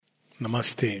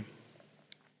Namaste.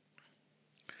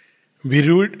 We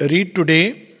read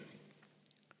today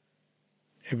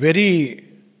a very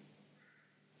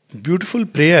beautiful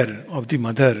prayer of the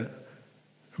mother,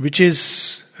 which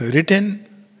is written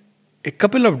a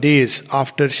couple of days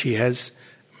after she has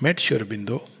met Sri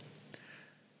Aurobindo.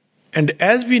 And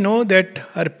as we know that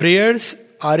her prayers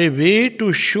are a way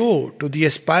to show to the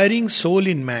aspiring soul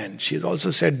in man, she has also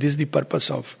said this is the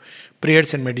purpose of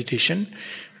prayers and meditation,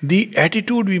 the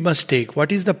attitude we must take.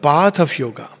 What is the path of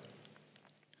yoga?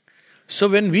 So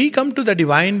when we come to the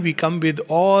divine, we come with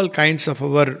all kinds of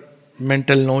our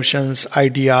mental notions,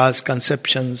 ideas,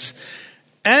 conceptions,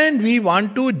 and we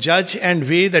want to judge and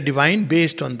weigh the divine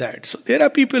based on that. So there are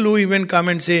people who even come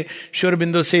and say, Sri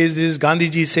Aurobindo says this,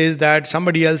 Gandhiji says that,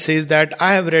 somebody else says that,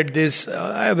 I have read this,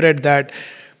 I have read that.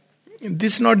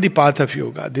 This is not the path of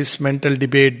yoga. This mental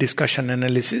debate, discussion,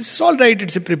 analysis, it's all right.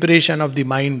 It's a preparation of the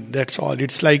mind. That's all.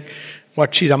 It's like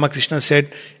what Sri Ramakrishna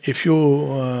said. If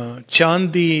you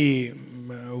churn the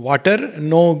water,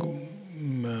 no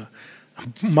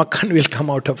makhan will come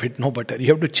out of it, no butter.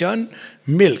 You have to churn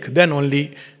milk, then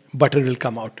only butter will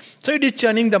come out. So it is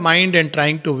churning the mind and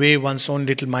trying to weigh one's own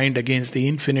little mind against the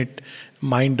infinite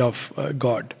mind of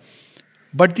God.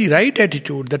 But the right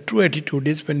attitude, the true attitude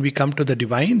is when we come to the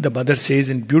divine. The mother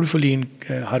says beautifully in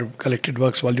her Collected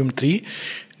Works, Volume 3,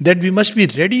 that we must be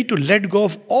ready to let go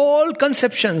of all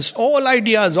conceptions, all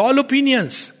ideas, all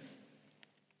opinions,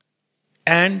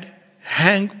 and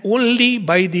hang only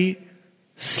by the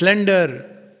slender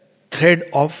thread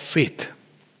of faith.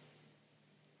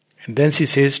 And then she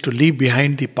says to leave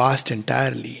behind the past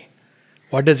entirely.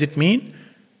 What does it mean?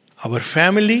 Our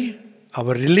family,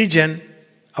 our religion,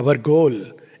 our goal,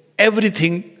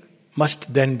 everything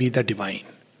must then be the divine.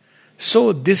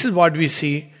 So this is what we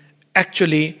see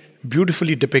actually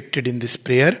beautifully depicted in this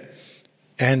prayer.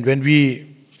 And when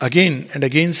we again and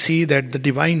again see that the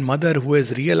Divine Mother who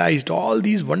has realized all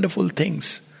these wonderful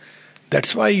things,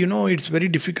 that's why it's very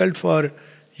difficult for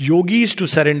yogis to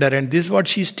surrender. And this is what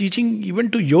she's teaching even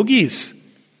to yogis.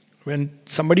 When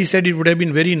somebody said it would have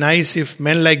been very nice if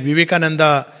men like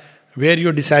Vivekananda were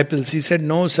your disciples, he said,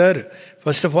 no sir,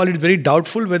 first of all it's very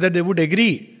doubtful whether they would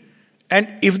agree. And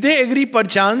if they agree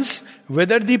perchance,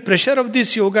 whether the pressure of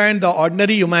this yoga and the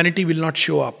ordinary humanity will not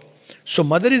show up. So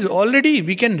mother is already,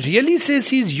 we can really say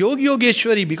she is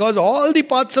Yogeshwari because all the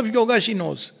paths of yoga she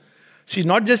knows. She's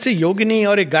not just a yogini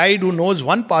or a guide who knows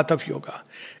one path of yoga.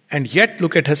 And yet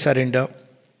look at her surrender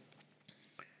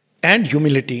and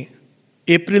humility.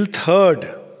 April 3rd,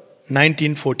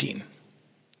 1914.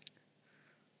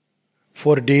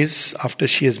 4 days after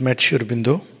she has met Sri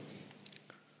Aurobindo.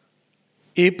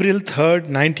 April 3rd,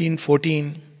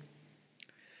 1914.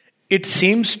 It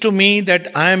seems to me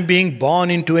that I am being born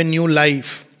into a new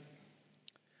life,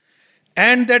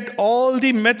 and that all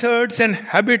the methods and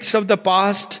habits of the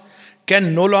past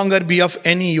can no longer be of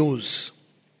any use.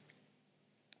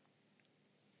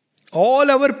 All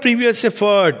our previous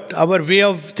effort, our way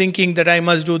of thinking that I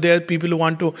must do, there are people who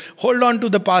want to hold on to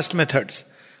the past methods.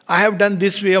 I have done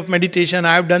this way of meditation,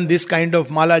 I have done this kind of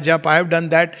mala jap, I have done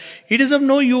that. It is of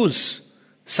no use.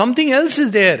 Something else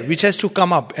is there which has to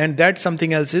come up, and that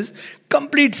something else is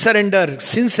complete surrender,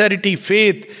 sincerity,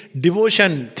 faith,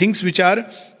 devotion, things which are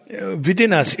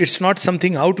within us. It's not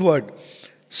something outward.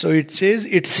 So it says,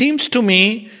 it seems to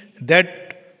me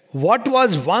that what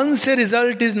was once a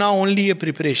result is now only a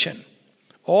preparation.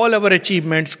 All our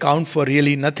achievements count for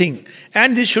really nothing.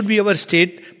 And this should be our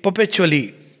state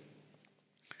perpetually.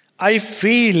 I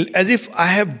feel as if I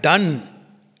had done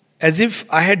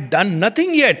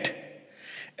nothing yet.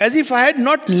 As if I had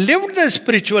not lived the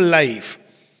spiritual life.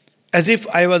 As if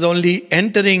I was only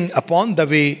entering upon the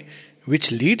way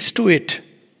which leads to it.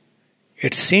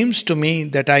 It seems to me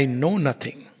that I know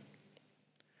nothing.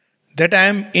 That I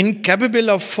am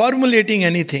incapable of formulating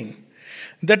anything.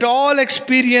 That all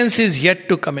experience is yet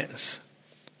to commence.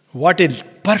 What a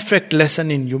perfect lesson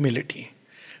in humility.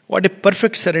 What a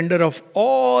perfect surrender of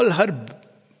all her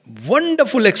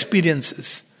wonderful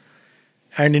experiences.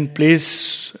 And in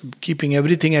place, keeping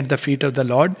everything at the feet of the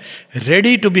Lord,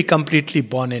 ready to be completely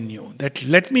born anew. That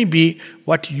let me be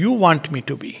what you want me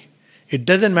to be. It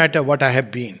doesn't matter what I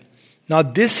have been. Now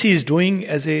this he is doing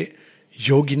as a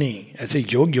yogini, as a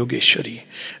Yogeshwari.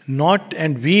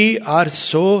 And we are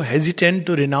so hesitant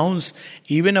to renounce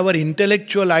even our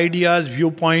intellectual ideas,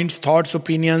 viewpoints, thoughts,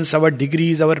 opinions, our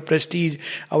degrees, our prestige,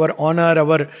 our honor,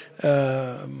 our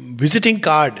visiting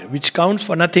card, which counts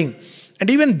for nothing. And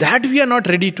even that we are not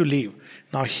ready to leave.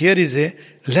 Now here is a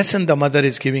lesson the mother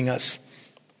is giving us.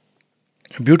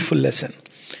 A beautiful lesson.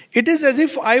 It is as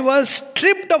if I was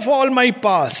stripped of all my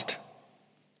past.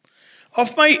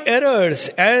 of my errors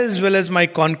as well as my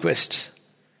conquests,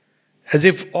 as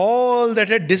if all that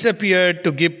had disappeared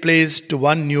to give place to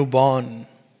one newborn,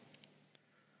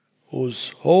 whose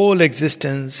whole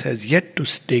existence has yet to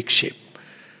take shape.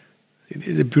 It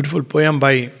is a beautiful poem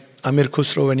by Amir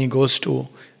Khusro when he goes to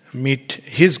meet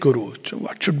his Guru. So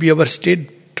what should be our state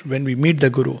when we meet the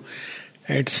Guru?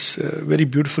 It's very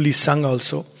beautifully sung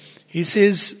also. He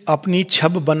says, "Apni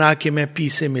chhab bana ke main pee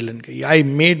se milan gayi." I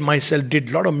made myself, did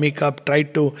a lot of makeup,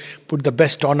 tried to put the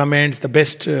best ornaments, the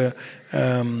best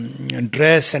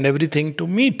dress and everything to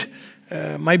meet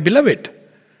my beloved.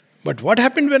 But what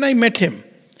happened when I met him?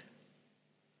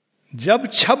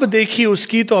 जब छब देखी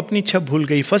उसकी तो अपनी छब भूल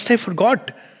गई. First I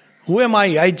forgot. Who am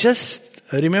I? I just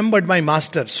remembered my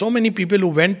master. So many people who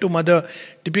went to mother,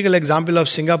 typical example of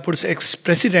Singapore's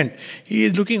ex-president. He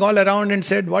is looking all around and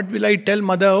said, what will I tell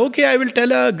mother? Okay, I will tell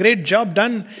her, great job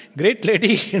done, great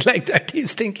lady. Like that he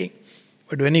is thinking.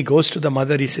 But when he goes to the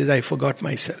mother, he says, I forgot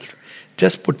myself.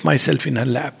 Just put myself in her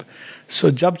lap. So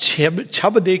जब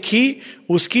छब देखी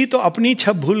उसकी तो अपनी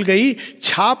छब भूल गई,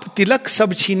 छाप तिलक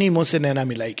सब छीनी मुँह से नैना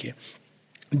मिलाई के.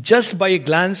 Just by a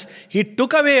glance, he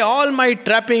took away all my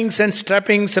trappings and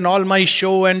strappings and all my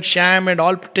show and sham and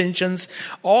all pretensions,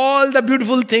 all the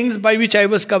beautiful things by which I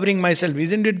was covering myself.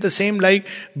 Isn't it the same like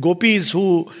gopis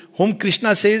whom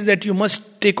Krishna says that you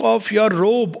must take off your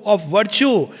robe of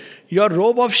virtue, your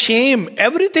robe of shame,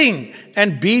 everything,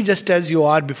 and be just as you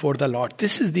are before the Lord.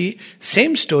 This is the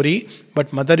same story,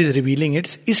 but Mother is revealing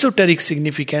its esoteric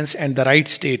significance and the right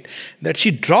state. That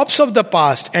she drops off the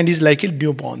past and is like a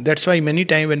newborn. That's why many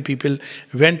times when people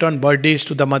went on birthdays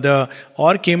to the Mother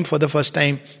or came for the first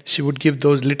time, she would give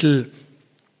those little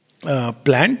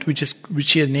plant which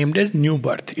she has named as new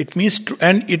birth. It means,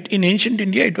 in ancient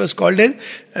India it was called as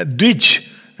Dvij.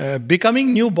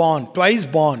 Becoming newborn, twice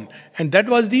born. And that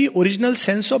was the original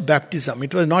sense of baptism.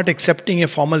 It was not accepting a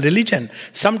formal religion.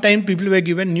 Sometimes people were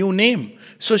given new name.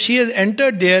 So she has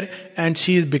entered there and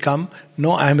she has become,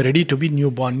 no, I am ready to be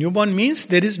newborn. Newborn means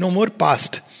there is no more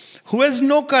past. Who has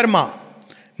no karma,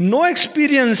 no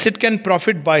experience it can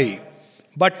profit by,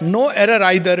 but no error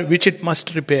either which it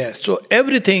must repair. So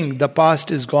everything, the past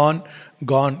is gone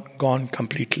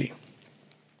completely.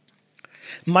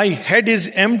 My head is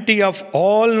empty of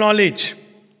all knowledge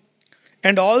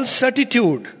and all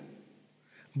certitude,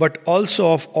 but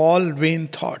also of all vain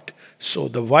thought. So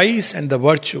the vice and the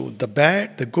virtue, the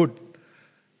bad, the good,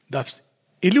 the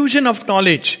illusion of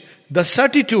knowledge, the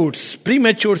certitudes,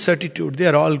 premature certitude, they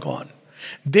are all gone.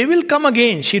 They will come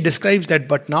again, she describes that,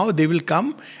 but now they will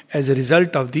come as a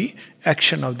result of the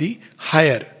action of the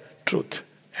higher truth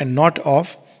and not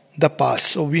of the past.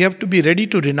 So we have to be ready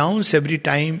to renounce every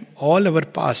time all our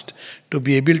past to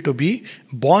be able to be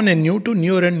born anew to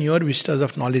newer and newer vistas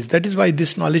of knowledge. That is why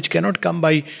this knowledge cannot come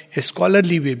by a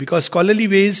scholarly way, because scholarly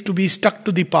way is to be stuck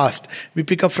to the past. We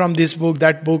pick up from this book,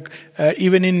 that book,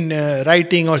 even in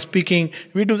writing or speaking,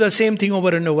 we do the same thing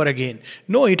over and over again.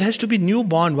 No, it has to be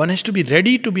newborn. One has to be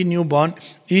ready to be newborn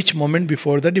each moment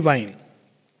before the divine.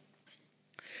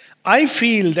 I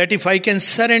feel that if I can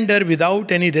surrender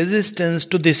without any resistance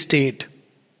to this state,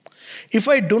 if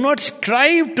I do not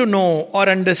strive to know or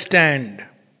understand,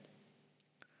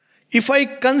 if I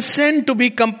consent to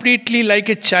be completely like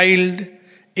a child,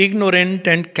 ignorant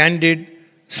and candid,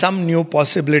 some new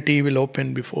possibility will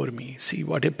open before me. See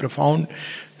what a profound,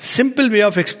 simple way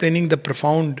of explaining the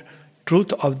profound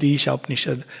truth of the Isha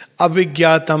Upanishad.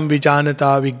 Avigyatam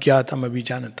vijanata, vigyatam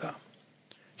avijanata.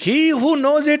 He who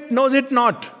knows it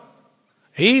not.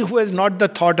 He who has not the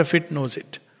thought of it knows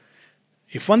it.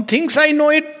 If one thinks I know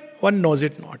it, one knows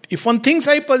it not. If one thinks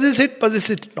I possess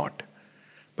it not.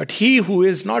 But he who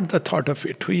is not the thought of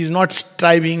it, who is not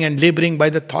striving and laboring by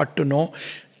the thought to know,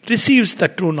 receives the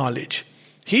true knowledge.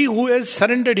 He who has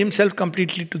surrendered himself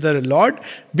completely to the Lord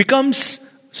becomes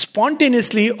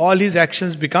spontaneously, all his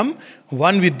actions become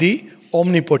one with the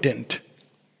omnipotent.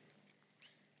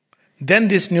 Then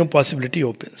this new possibility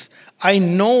opens. I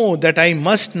know that I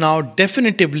must now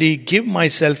definitively give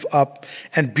myself up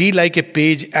and be like a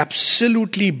page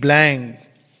absolutely blank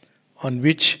on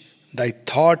which thy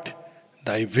thought,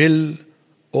 thy will,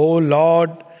 O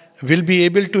Lord, will be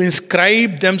able to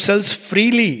inscribe themselves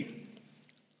freely.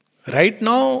 Right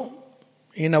now,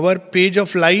 in our page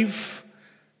of life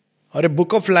or a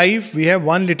book of life, we have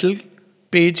one little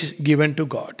page given to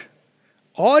God.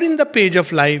 Or in the page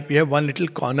of life, we have one little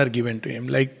corner given to Him.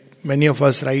 Like many of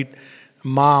us write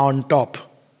Ma on top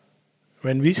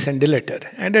when we send a letter.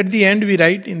 And at the end we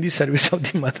write in the service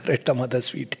of the mother at the mother's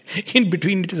feet. In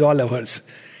between it is all ours.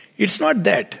 It's not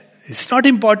that. It's not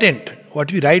important.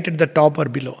 what we write at the top or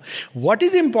below. What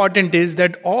is important is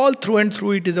that all through and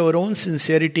through it is our own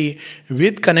sincerity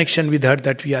with connection with her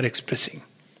that we are expressing.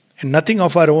 And nothing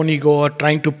of our own ego or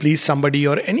trying to please somebody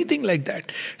or anything like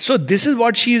that. So this is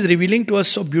what she is revealing to us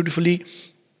so beautifully,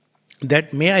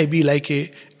 that may I be like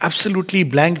a absolutely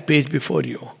blank page before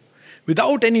you,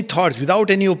 without any thoughts, without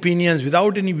any opinions,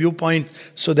 without any viewpoints,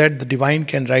 so that the divine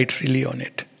can write freely on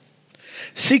it.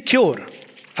 Secure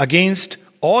against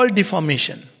all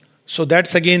deformation. So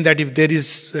that's again that if there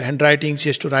is handwriting, she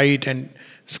has to write and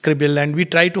scribble, and we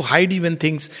try to hide even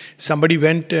things. Somebody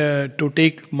went to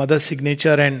take mother's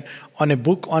signature and on a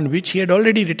book on which he had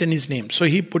already written his name. So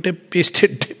he put a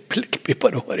pasted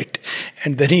paper over it,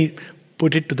 and then he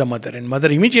put it to the mother, and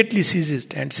mother immediately sees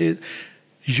it and says,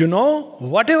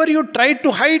 whatever you tried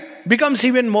to hide becomes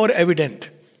even more evident,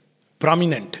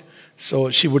 prominent.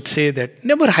 So she would say that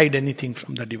never hide anything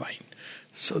from the divine.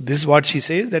 So this is what she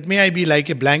says, that may I be like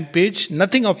a blank page,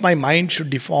 nothing of my mind should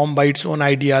deform by its own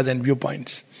ideas and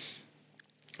viewpoints.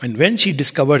 And when she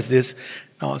discovers this,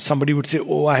 now somebody would say,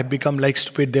 oh, I have become like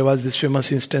stupid. There was this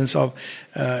famous instance of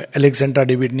Alexandra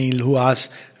David Neal, who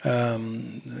asked,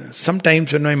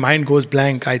 sometimes when my mind goes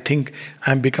blank, I think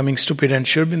I'm becoming stupid. And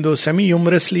Sri Aurobindo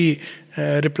semi-humorously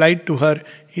replied to her,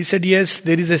 he said, yes,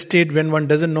 there is a state when one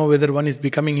doesn't know whether one is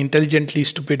becoming intelligently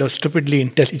stupid or stupidly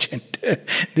intelligent.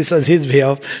 This was his way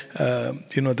of,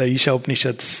 the Isha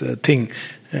Upanishads thing.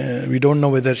 We don't know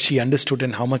whether she understood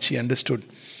and how much she understood.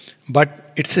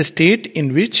 But it's a state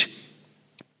in which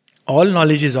all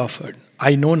knowledge is offered.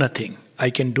 I know nothing. I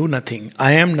can do nothing.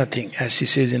 I am nothing, as she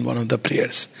says in one of the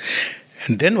prayers.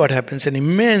 And then what happens? An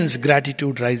immense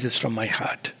gratitude rises from my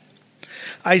heart.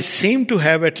 I seem to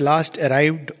have at last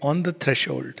arrived at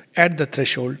the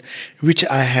threshold, which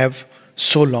I have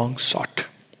so long sought.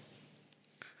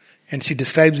 And she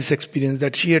describes this experience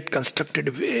that she had constructed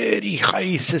a very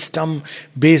high system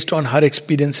based on her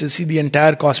experiences. See, the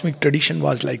entire cosmic tradition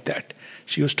was like that.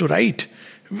 She used to write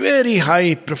very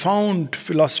high, profound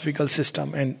philosophical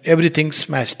system, and everything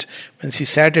smashed. When she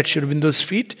sat at Sri Aurobindo's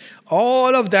feet,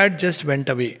 all of that just went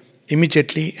away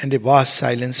immediately, and a vast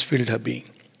silence filled her being.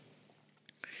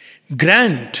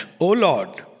 Grant, O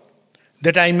Lord,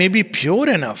 that I may be pure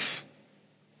enough.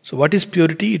 So what is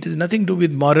purity? It is nothing to do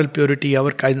with moral purity,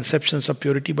 our conceptions of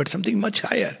purity, but something much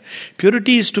higher.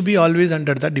 Purity is to be always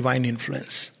under the divine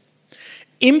influence.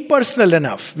 Impersonal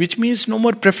enough, which means no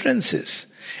more preferences.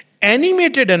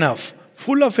 Animated enough,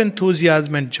 full of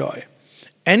enthusiasm and joy.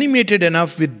 Animated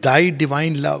enough with thy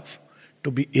divine love to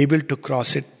be able to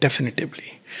cross it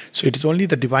definitively. So it is only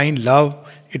the divine love,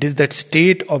 it is that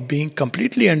state of being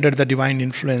completely under the divine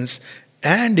influence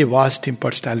and a vast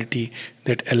impersonality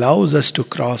that allows us to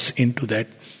cross into that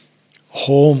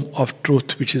home of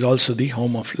truth, which is also the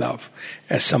home of love.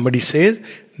 As somebody says,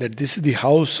 that this is the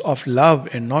house of love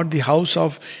and not the house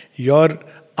of your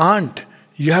aunt.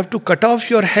 You have to cut off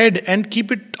your head and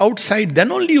keep it outside,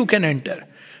 then only you can enter.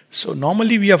 So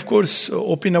normally we of course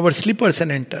open our slippers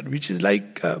and enter, which is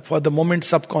like for the moment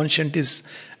subconscious is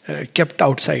kept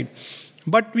outside.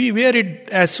 But we wear it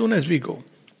as soon as we go.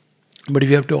 But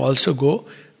we have to also go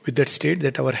with that state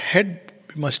that our head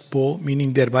must bow,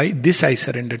 meaning thereby, this I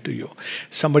surrender to you.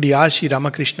 Somebody asked Sri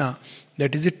Ramakrishna,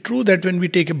 that is it true that when we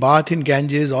take a bath in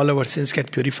Ganges, all our sins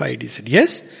get purified? He said,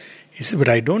 yes. He said, but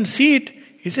I don't see it.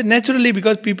 He said, naturally,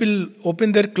 because people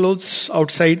open their clothes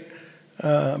outside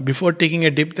before taking a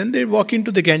dip, then they walk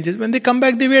into the Ganges. When they come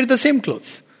back, they wear the same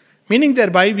clothes. Meaning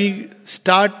thereby, we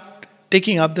start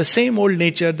taking up the same old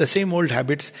nature, the same old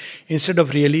habits, instead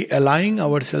of really allowing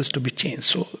ourselves to be changed.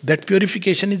 So that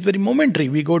purification is very momentary.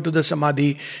 We go to the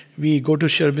Samadhi, we go to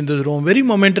Sri Aurobindo's room, very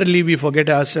momentarily we forget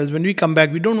ourselves. When we come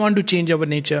back, we don't want to change our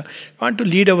nature, we want to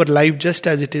lead our life just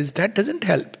as it is. That doesn't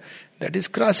help. That is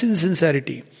crass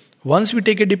insincerity. Once we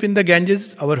take a dip in the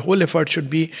Ganges, our whole effort should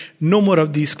be no more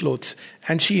of these clothes.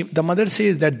 And the mother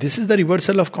says that this is the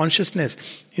reversal of consciousness.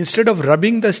 Instead of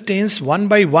rubbing the stains one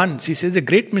by one, she says a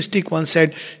great mystic once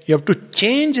said, you have to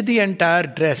change the entire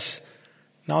dress.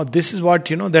 Now this is what,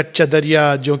 that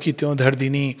Chadarya, Joki Tyon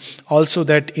Dhardini, also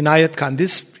that Inayat Khan,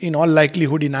 this in all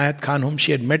likelihood Inayat Khan whom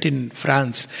she had met in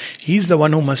France, he's the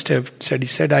one who must have said, he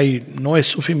said, I know a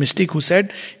Sufi mystic who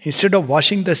said, instead of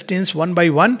washing the stains one by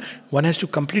one has to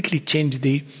completely change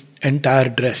the entire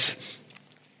dress.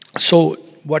 So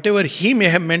whatever he may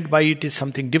have meant by it is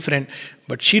something different,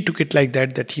 but she took it like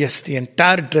that yes, the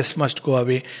entire dress must go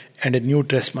away and a new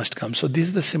dress must come. So this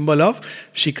is the symbol of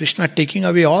Shri Krishna taking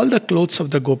away all the clothes of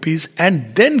the gopis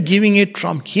and then giving it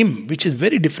from him, which is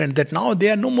very different, that now they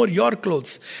are no more your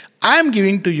clothes. I am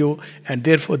giving to you, and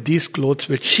therefore these clothes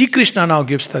which Shri Krishna now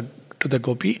gives the to the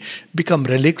gopi, become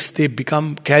relics. They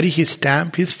carry his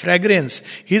stamp, his fragrance,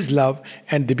 his love,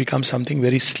 and they become something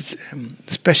very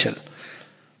special.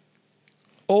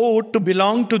 Oh, to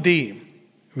belong to thee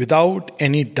without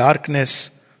any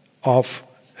darkness of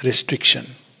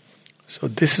restriction. So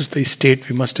this is the state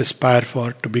we must aspire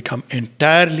for, to become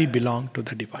entirely belong to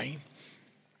the divine.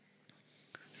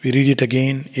 We read it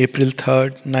again, April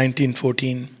 3rd,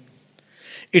 1914.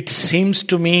 It seems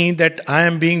to me that I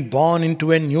am being born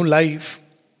into a new life,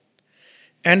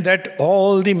 and that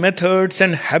all the methods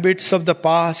and habits of the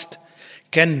past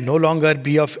can no longer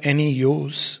be of any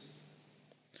use.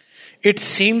 It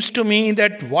seems to me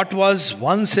that what was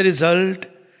once a result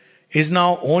is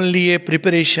now only a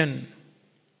preparation.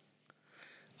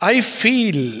 I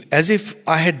feel as if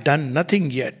I had done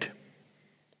nothing yet,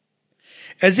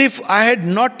 as if I had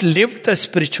not lived the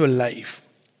spiritual life,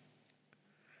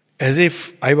 as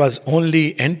if I was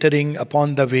only entering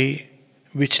upon the way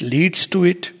which leads to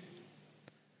it.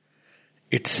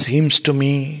 It seems to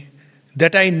me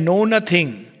that I know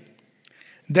nothing,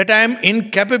 that I am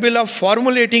incapable of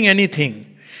formulating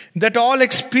anything, that all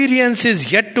experience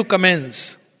is yet to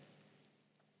commence.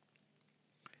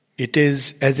 It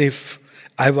is as if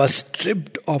I was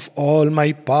stripped of all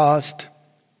my past,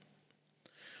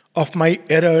 of my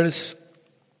errors,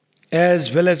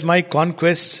 as well as my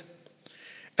conquests,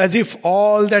 as if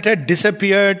all that had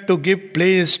disappeared to give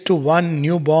place to one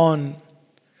newborn,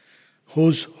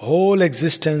 whose whole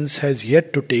existence has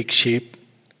yet to take shape,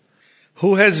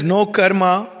 who has no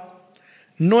karma,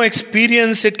 no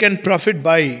experience it can profit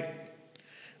by,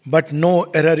 but no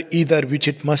error either which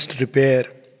it must repair.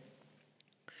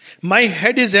 My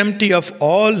head is empty of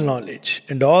all knowledge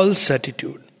and all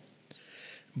certitude,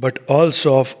 but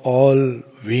also of all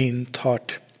vain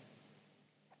thought.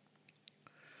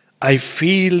 I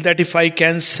feel that if I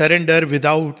can surrender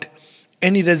without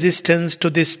any resistance to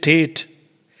this state,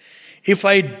 if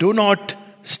I do not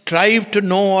strive to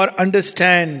know or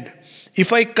understand,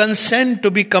 if I consent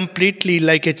to be completely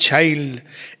like a child,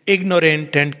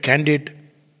 ignorant and candid,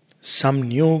 some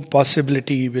new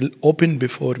possibility will open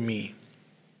before me.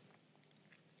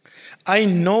 I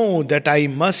know that I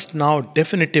must now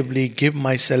definitively give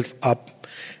myself up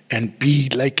and be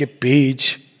like a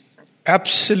page,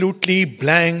 absolutely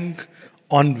blank,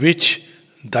 on which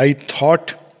thy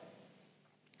thought,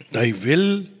 thy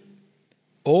will,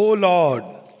 O Lord,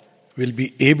 will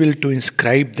be able to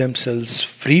inscribe themselves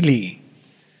freely,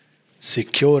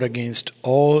 secure against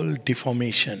all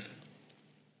deformation.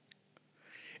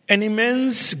 An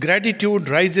immense gratitude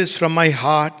rises from my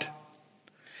heart.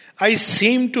 I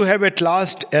seem to have at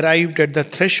last arrived at the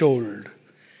threshold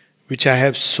which I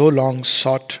have so long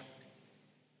sought.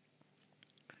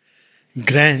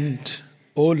 Grant,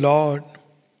 O Lord,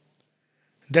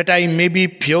 that I may be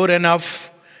pure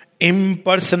enough,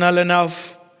 impersonal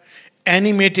enough,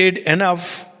 animated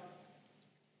enough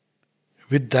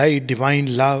with thy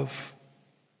divine love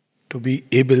to be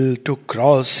able to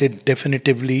cross it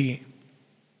definitively.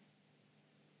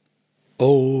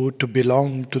 Oh, to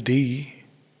belong to thee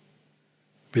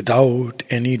without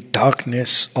any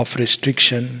darkness of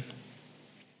restriction.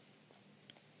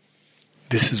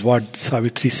 This is what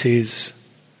Savitri says.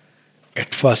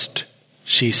 At first,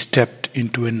 she stepped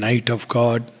into a night of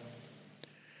God,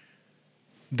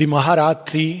 the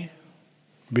Maharatri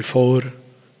before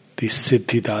the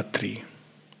Siddhidatri.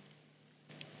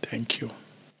 Thank you.